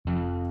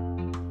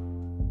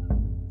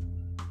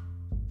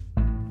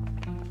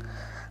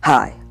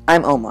Hi,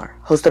 I'm Omar,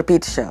 host of the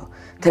Pizza Show.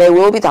 Today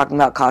we will be talking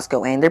about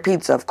Costco and their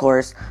pizza, of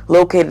course,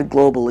 located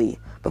globally.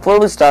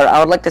 Before we start, I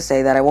would like to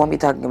say that I won't be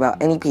talking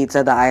about any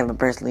pizza that I haven't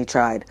personally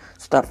tried.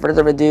 So without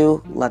further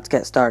ado, let's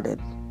get started.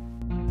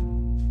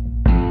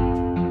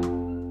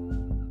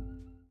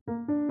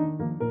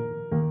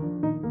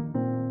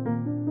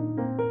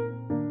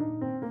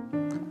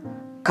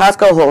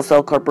 Costco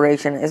Wholesale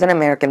Corporation is an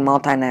American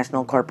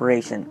multinational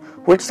corporation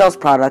which sells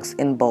products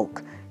in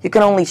bulk. You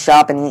can only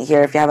shop and eat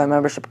here if you have a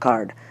membership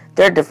card.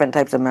 There are different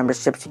types of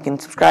memberships you can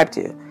subscribe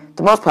to.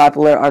 The most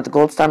popular are the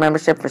Gold Star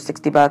membership for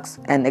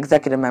 $60 and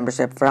Executive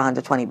membership for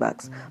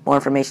 $120. More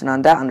information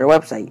on that on their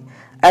website.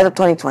 As of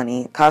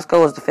 2020, Costco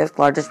was the 5th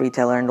largest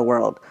retailer in the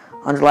world.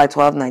 On July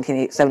 12,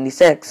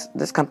 1976,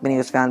 this company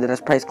was founded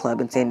as Price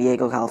Club in San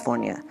Diego,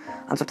 California.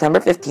 On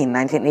September 15,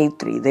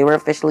 1983, they were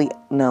officially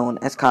known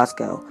as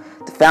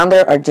Costco. The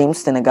founder are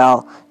James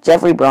Sinegal,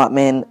 Jeffrey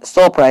Brotman,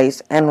 Sol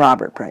Price, and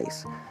Robert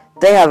Price.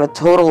 They have a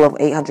total of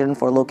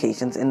 804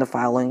 locations in the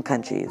following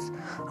countries: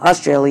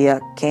 Australia,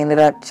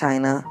 Canada,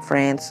 China,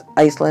 France,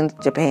 Iceland,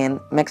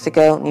 Japan,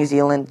 Mexico, New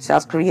Zealand,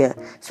 South Korea,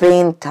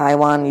 Spain,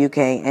 Taiwan, UK,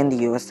 and the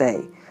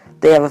USA.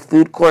 They have a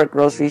food court,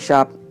 grocery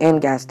shop,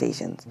 and gas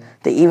stations.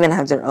 They even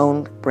have their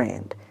own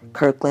brand,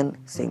 Kirkland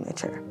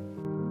Signature.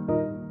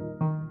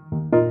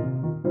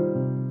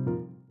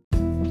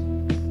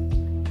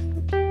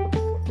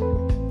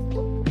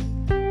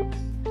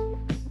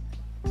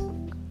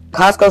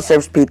 Costco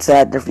serves pizza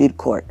at their food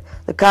court.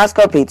 The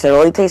Costco pizza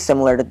really tastes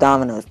similar to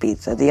Domino's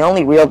pizza. The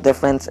only real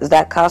difference is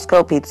that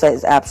Costco pizza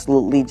is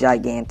absolutely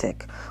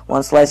gigantic.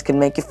 One slice can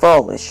make you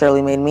full. It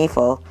surely made me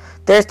full.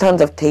 There's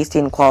tons of tasty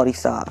and quality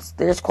sauce.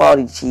 There's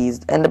quality cheese,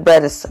 and the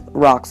bread is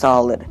rock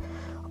solid.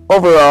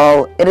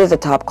 Overall, it is a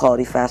top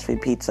quality fast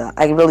food pizza.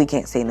 I really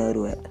can't say no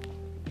to it.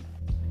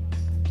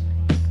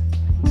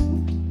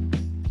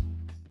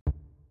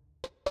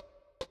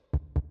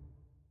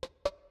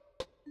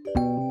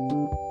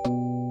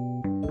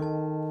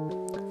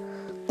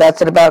 That's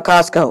it about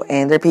Costco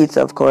and their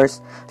pizza, of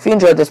course. If you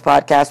enjoyed this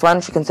podcast, why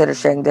don't you consider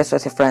sharing this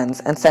with your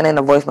friends and send in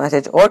a voice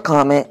message or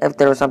comment if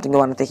there was something you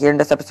wanted to hear in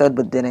this episode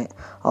but didn't.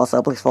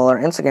 Also, please follow our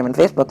Instagram and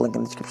Facebook link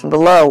in the description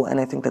below, and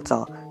I think that's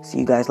all. See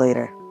you guys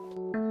later.